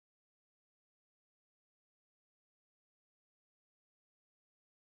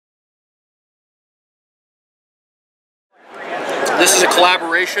This is a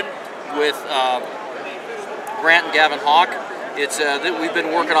collaboration with Grant and Gavin Hawk. We've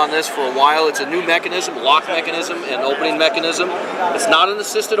been working on this for a while. It's a new mechanism, lock mechanism and opening mechanism. It's not an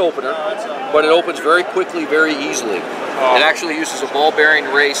assisted opener, but it opens very quickly, very easily. It actually uses a ball bearing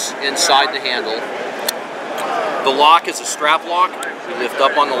race inside the handle. The lock is a strap lock. You lift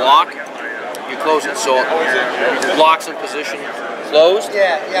up on the lock, you close it, so it locks in position, closed.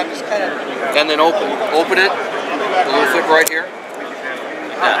 Yeah, just kind of. And then open it, a little flip right here.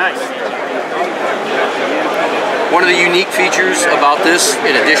 Nice. One of the unique features about this,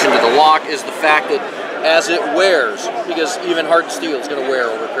 in addition to the lock, is the fact that as it wears, because even hardened steel is going to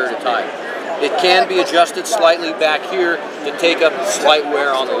wear over a period of time, it can be adjusted slightly back here to take up slight wear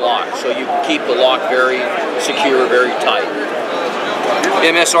on the lock, so you can keep the lock very secure, very tight.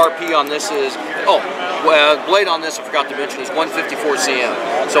 MSRP on this is, blade on this I forgot to mention is 154 cm.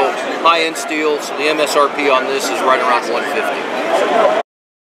 So high-end steel, so the MSRP on this is right around 150.